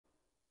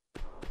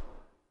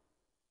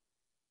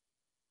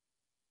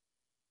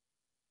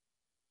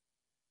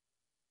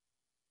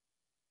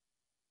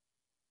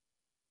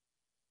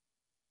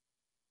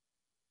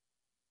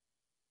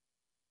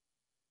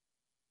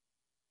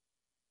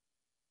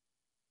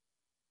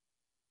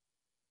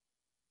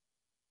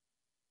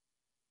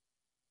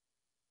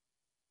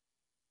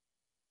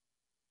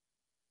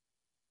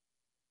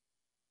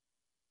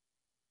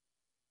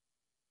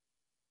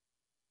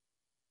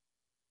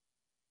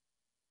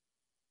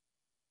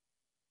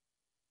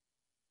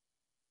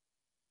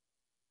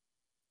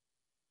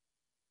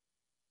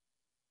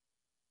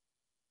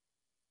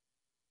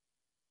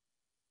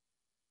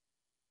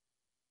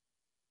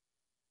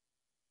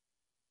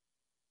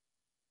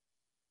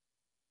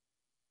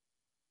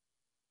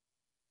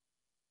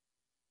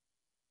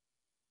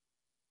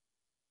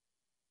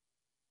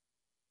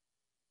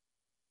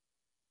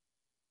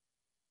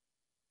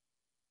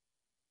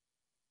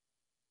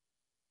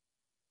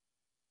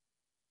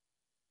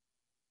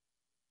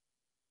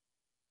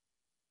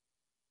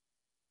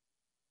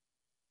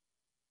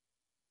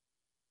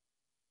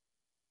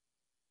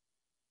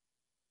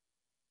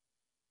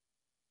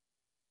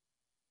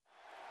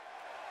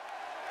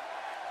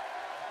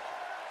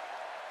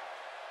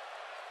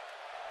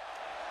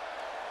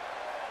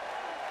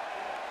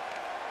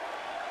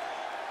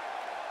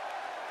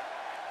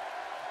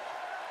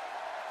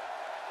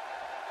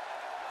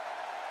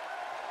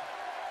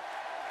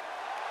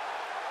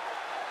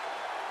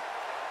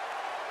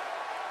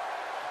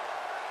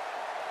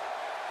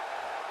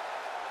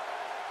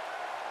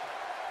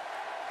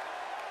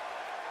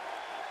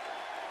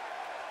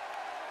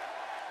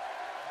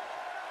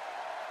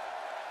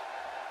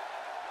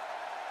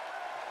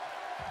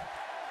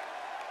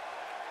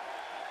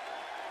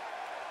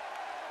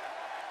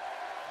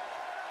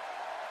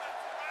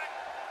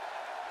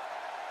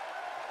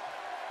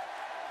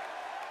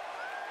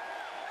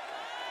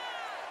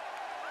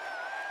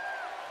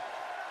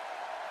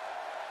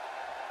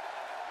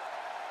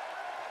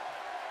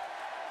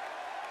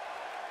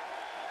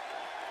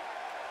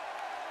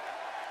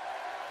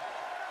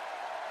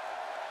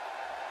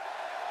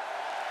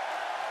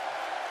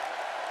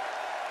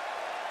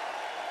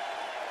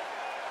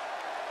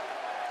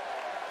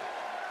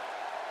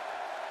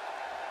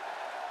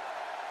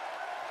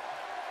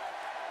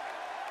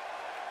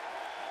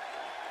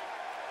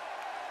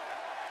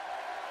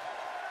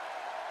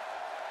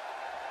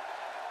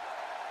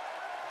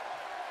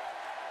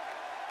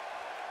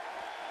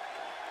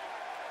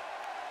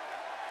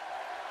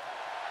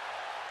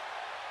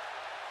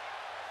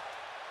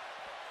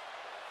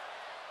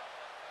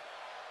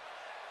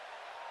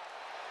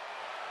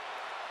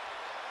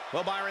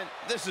Well, Byron,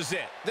 this is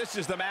it. This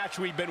is the match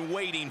we've been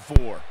waiting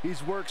for.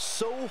 He's worked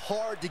so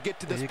hard to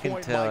get to this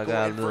point, Michael, I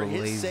got and for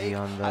his sake,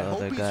 I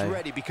hope he's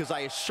ready, because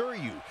I assure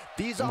you,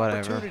 these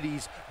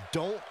opportunities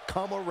don't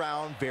come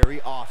around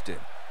very often.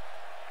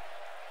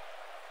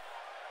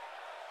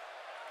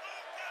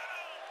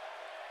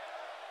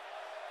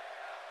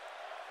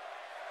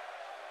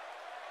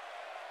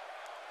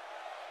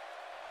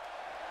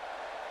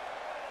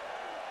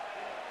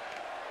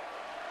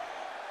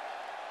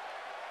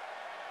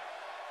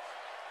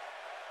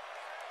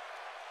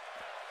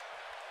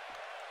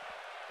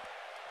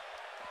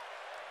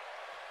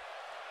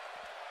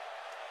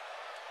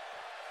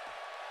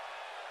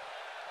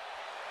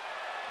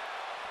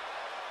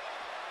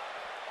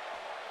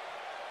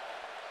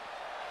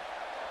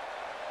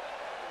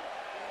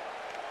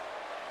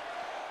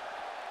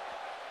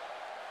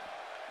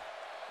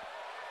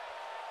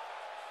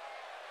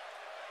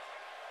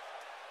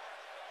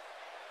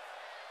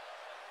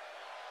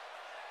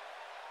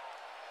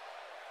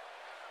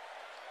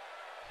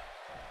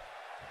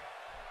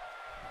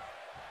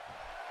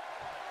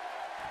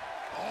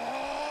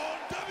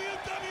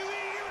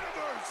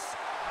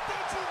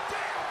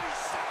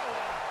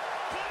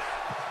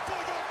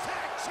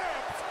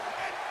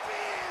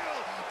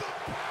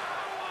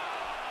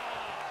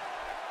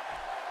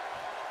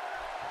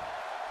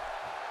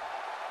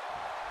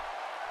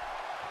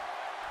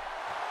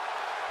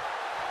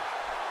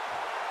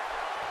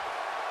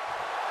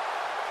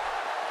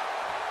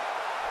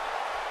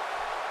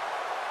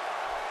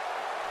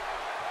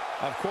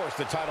 Of course,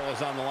 the title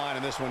is on the line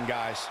in this one,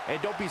 guys.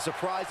 And don't be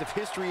surprised if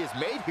history is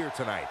made here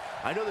tonight.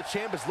 I know the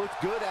champ has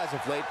looked good as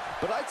of late,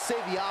 but I'd say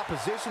the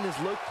opposition has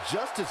looked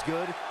just as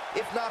good,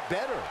 if not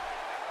better.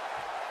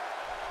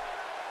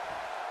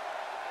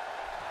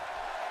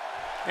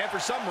 And for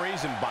some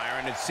reason,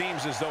 Byron, it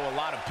seems as though a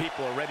lot of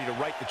people are ready to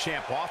write the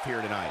champ off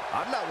here tonight.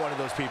 I'm not one of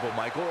those people,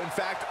 Michael. In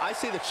fact, I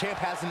say the champ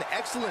has an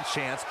excellent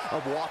chance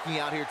of walking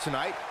out here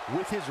tonight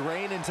with his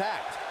reign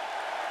intact.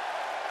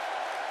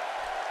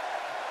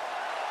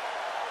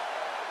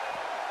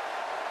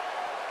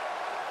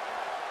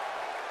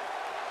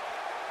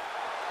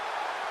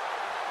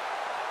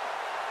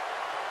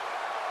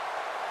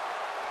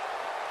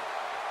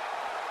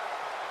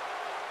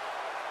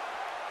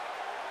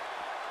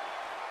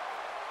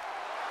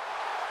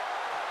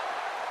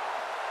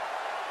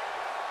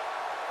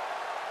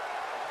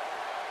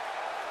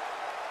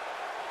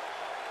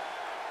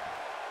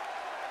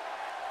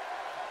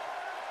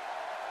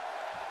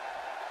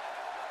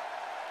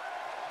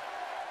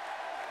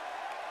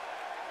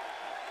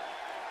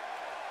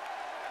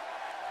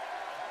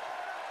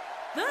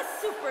 The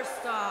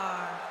Superstar.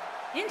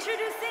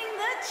 Introducing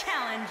the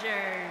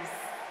challengers.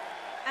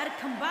 At a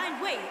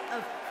combined weight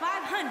of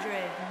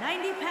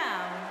 590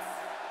 pounds,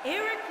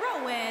 Eric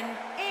Rowan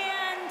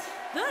and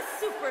the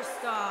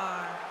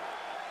Superstar.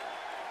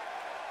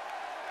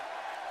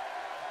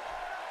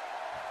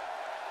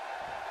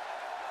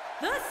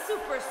 The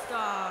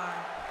Superstar.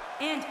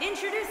 And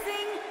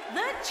introducing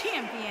the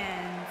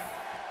champions.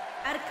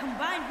 At a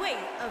combined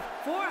weight of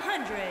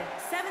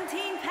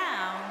 417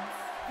 pounds,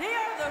 they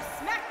are the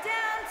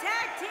SmackDown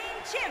Tag Team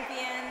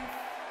Champions,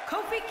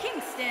 Kofi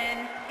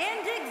Kingston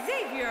and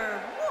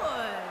Xavier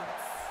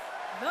Woods,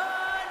 The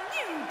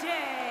New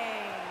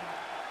Day.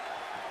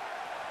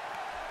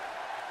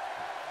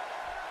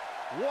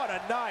 What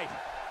a night.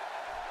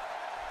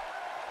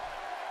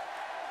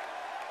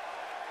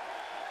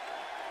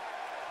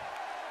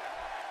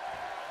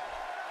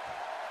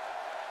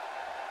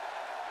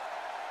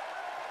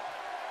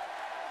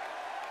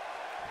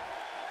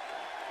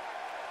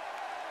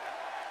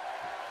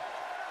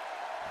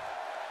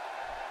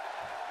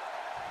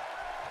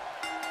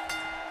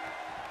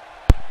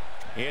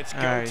 It's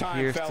go time,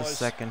 here's fellas. the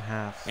second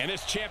half. And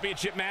this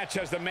championship match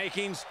has the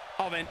makings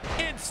of an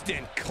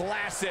instant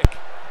classic.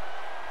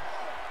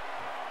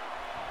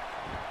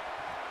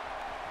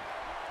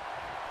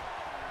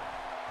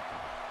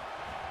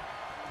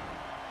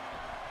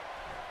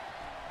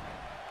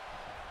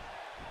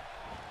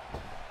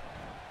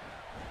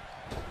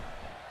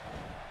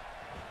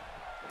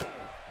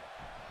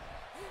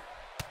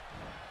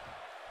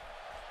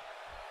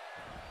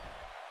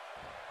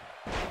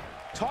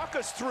 Talk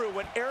us through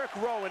what Eric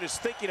Rowan is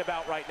thinking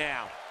about right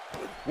now.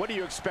 What do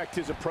you expect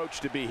his approach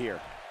to be here?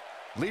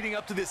 Leading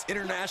up to this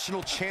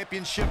international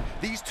championship,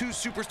 these two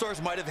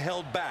superstars might have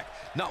held back,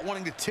 not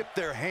wanting to tip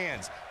their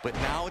hands. But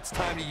now it's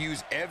time to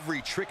use every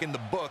trick in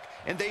the book,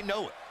 and they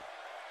know it.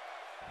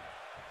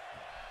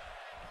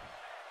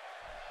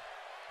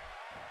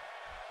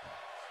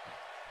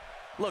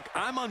 Look,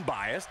 I'm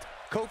unbiased.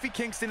 Kofi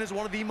Kingston is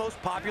one of the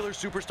most popular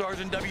superstars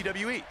in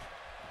WWE.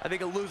 I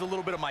think I'll lose a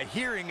little bit of my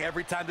hearing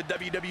every time the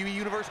WWE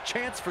Universe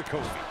chants for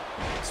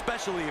Kofi,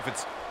 especially if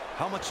it's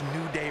how much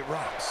New Day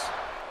rocks.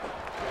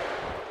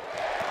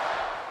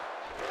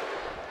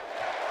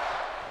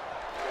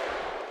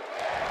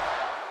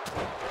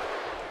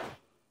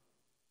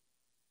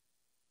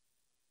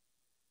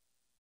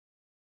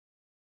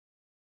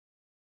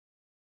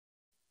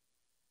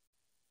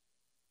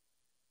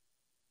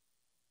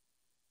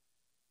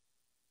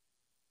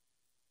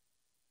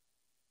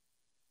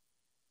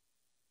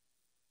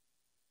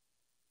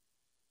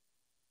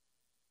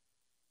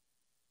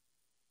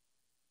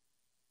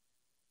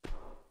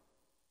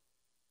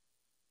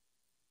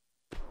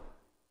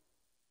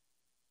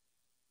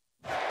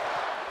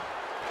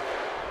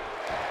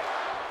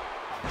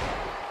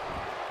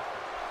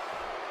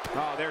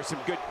 Oh, there's some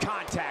good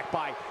contact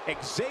by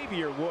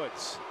Xavier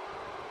Woods.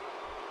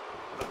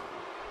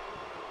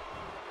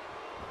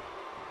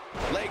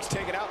 Legs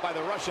taken out by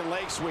the Russian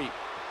leg sweep.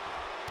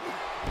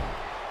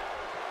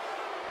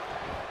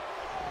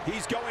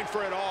 He's going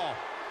for it all.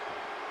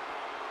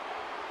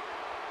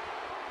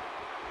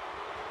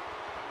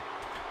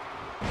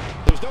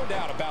 There's no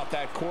doubt about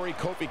that, Corey.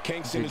 Kofi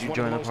Kingston is one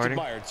of the most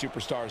admired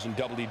superstars in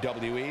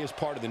WWE. As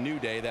part of the New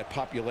Day, that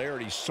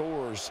popularity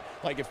soars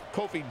like if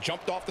Kofi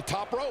jumped off the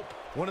top rope.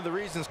 One of the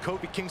reasons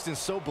Kofi Kingston's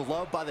so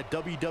beloved by the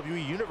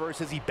WWE Universe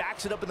is he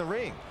backs it up in the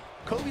ring.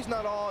 Kofi's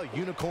not all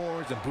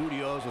unicorns and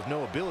bootios with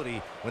no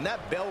ability. When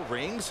that bell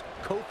rings,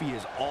 Kofi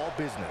is all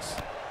business.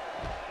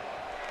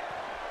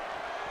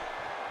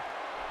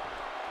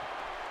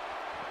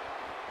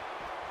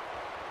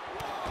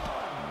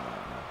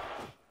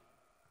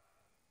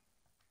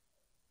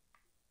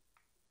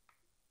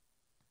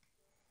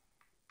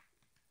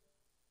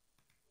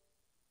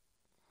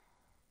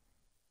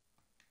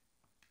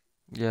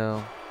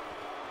 Yo.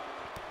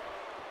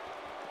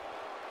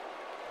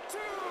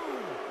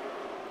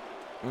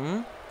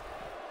 Hmm?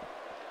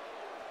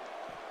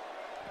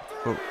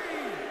 Oh.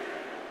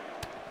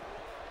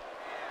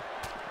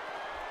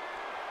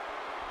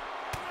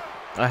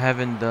 I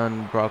haven't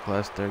done Brock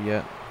Lesnar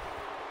yet.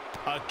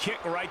 A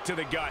kick right to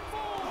the gut.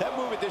 That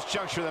move at this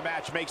juncture of the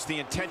match makes the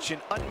intention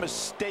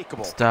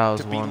unmistakable. Styles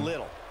to won.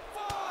 belittle.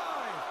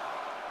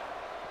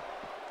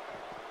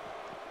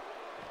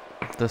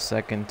 The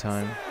second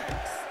time.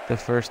 The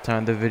first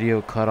time the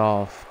video cut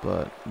off,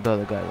 but the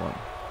other guy won.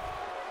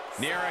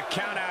 Near a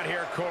count out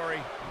here, Corey.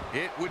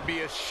 It would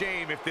be a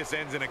shame if this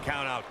ends in a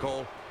count out,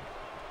 Cole.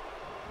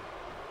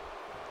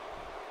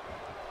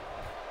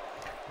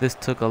 This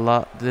took a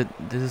lot. This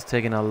is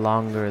taking a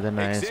longer than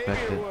I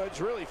expected. Xavier Woods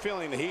really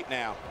feeling the heat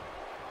now.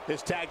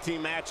 This tag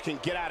team match can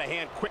get out of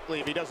hand quickly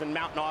if he doesn't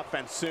mount an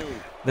offense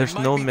soon. There's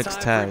no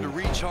mixed tag to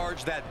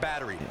recharge that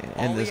battery. in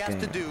All this he has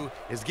game. to do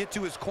is get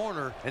to his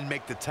corner and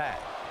make the tag.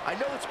 I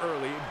know it's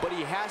early, but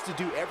he has to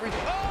do everything.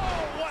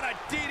 Oh, what a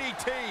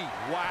DDT!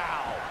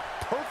 Wow.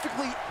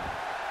 Perfectly.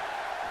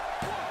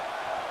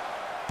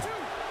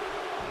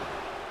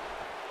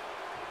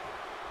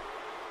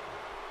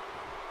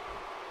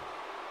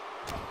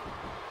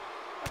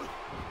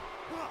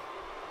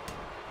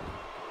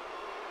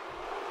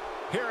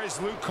 Here is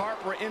Luke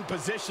Harper in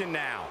position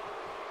now.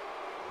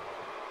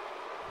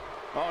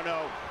 Oh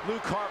no,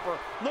 Luke Harper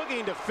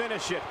looking to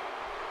finish it.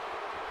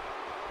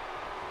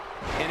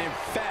 An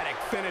emphatic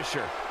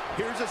finisher.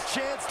 Here's his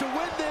chance to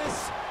win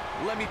this.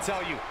 Let me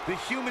tell you, the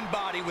human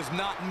body was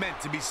not meant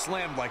to be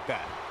slammed like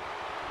that.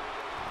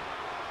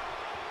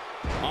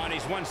 On,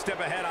 he's one step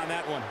ahead on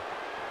that one.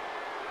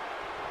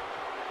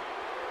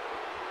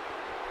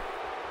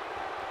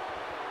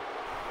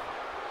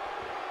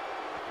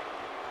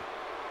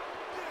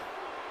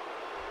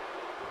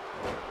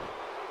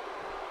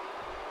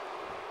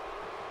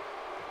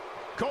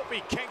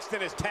 Kofi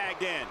Kingston is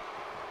tagged in.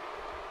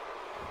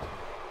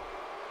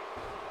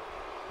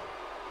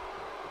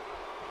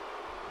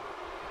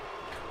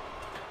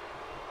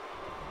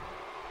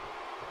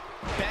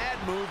 Bad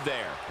move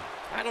there.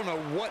 I don't know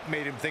what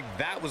made him think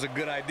that was a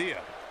good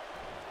idea.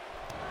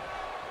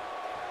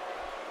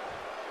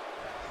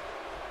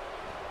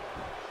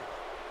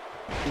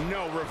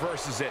 No,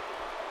 reverses it.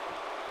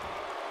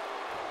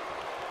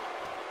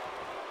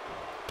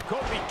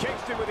 Kofi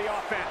Kingston with the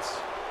offense.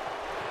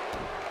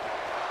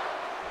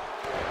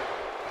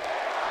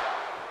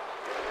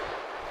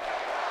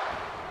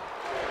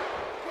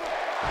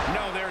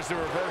 No, there's the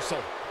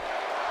reversal.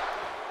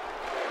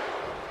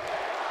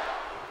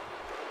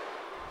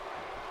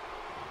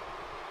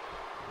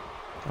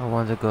 I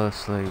want to go to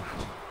sleep.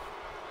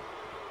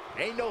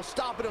 Ain't no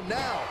stopping him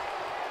now.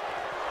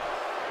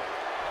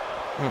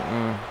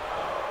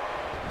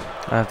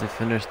 I have to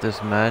finish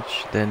this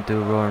match, then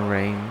do Roman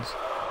Reigns,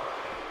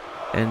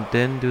 and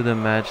then do the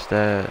match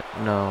that...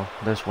 No,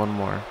 there's one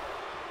more.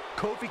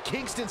 Kofi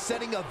Kingston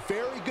setting a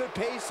very good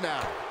pace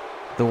now.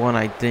 The one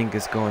I think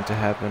is going to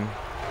happen.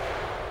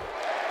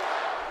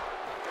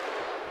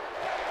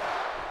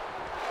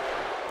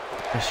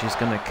 And she's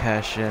gonna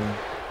cash in.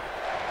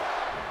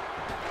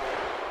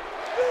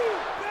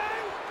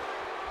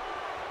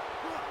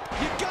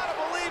 You gotta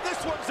believe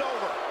this one's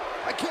over.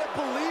 I can't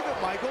believe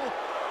it, Michael.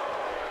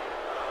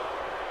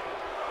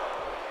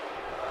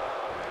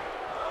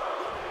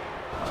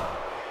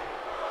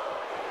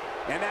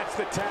 And that's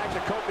the tag to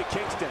Kofi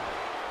Kingston.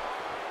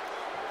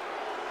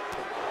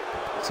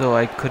 So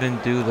I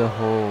couldn't do the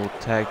whole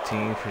tag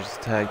team versus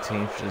tag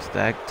team versus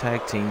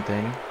tag team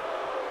thing.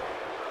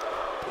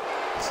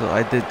 So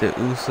I did the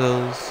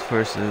Usos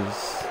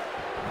versus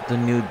the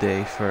New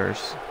Day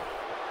first.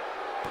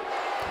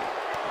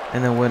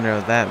 And the winner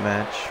of that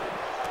match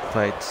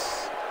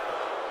fights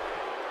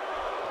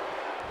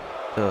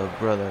the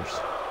brothers.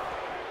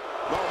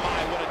 Oh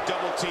my, what a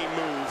double team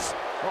move.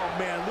 Oh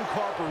man, Luke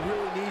Harper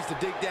really needs to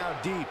dig down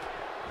deep.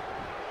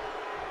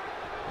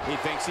 He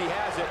thinks he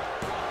has it.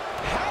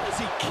 How does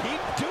he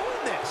keep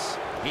doing this?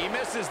 He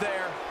misses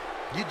there.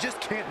 You just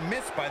can't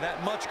miss by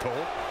that much,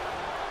 Cole.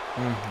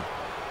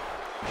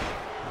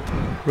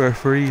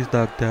 Referee's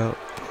knocked out.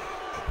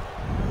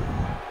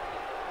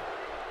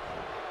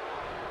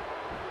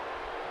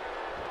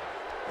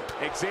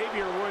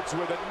 Xavier Woods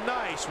with a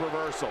nice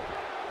reversal.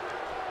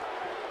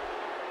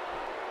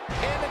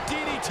 And the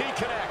DDT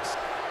connects.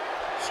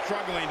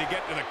 Struggling to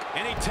get to the...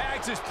 And he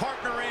tags his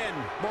partner in.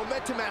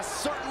 Momentum has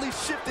certainly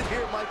shifted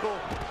here, Michael.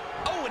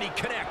 Oh, and he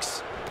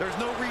connects. There's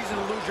no reason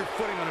to lose your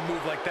footing on a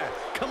move like that.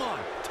 Come on,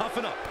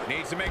 toughen up.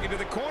 Needs to make it to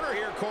the corner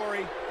here,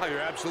 Corey. Oh, you're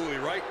absolutely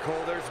right,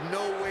 Cole. There's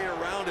no way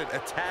around it. A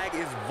tag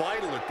is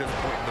vital at this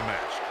point in the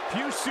match.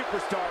 Few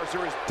superstars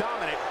are as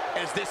dominant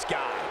as this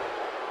guy.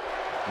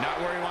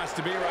 Not where he wants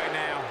to be right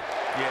now.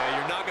 Yeah,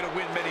 you're not going to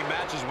win many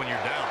matches when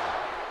you're down.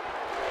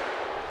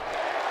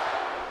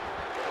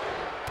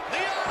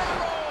 The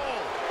honor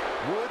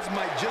roll! Woods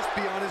might just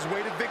be on his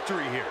way to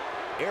victory here.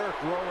 Eric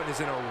Rowan is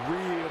in a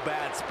real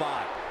bad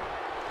spot.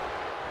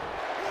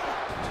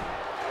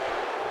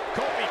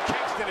 Kofi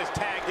Kingston is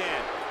tagged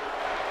in.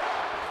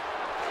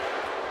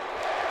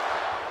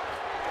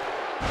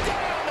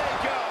 Down they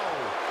go!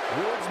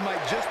 Woods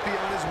might just be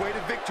on his way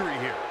to victory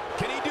here.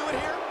 Can he do it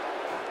here?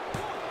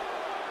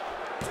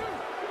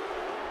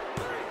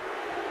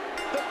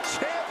 The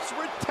champs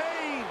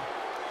retain.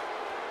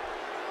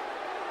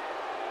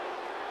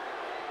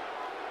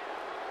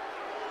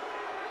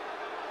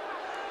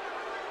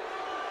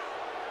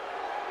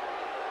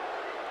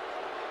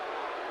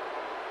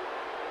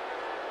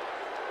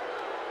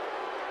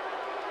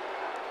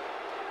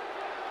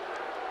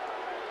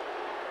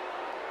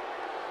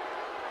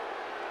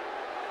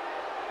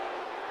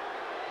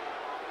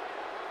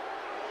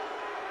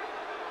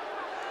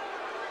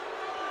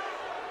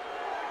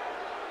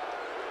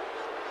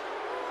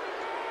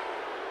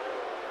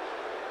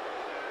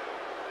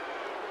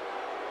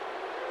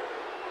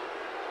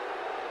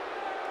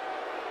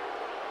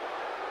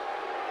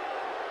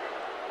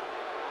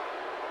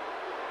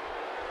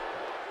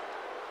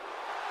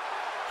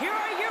 Here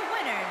are your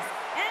winners,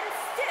 and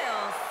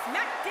still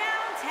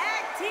SmackDown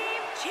Tag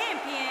Team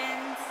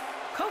Champions,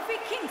 Kofi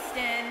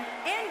Kingston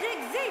and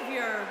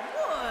Xavier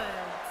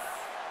Woods,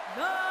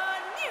 The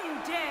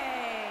New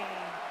Day.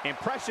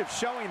 Impressive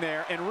showing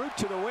there en route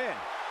to the win.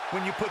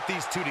 When you put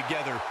these two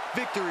together,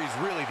 victory is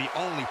really the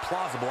only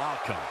plausible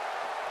outcome.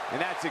 And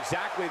that's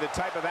exactly the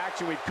type of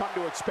action we've come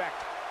to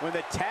expect when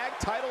the tag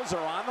titles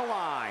are on the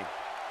line.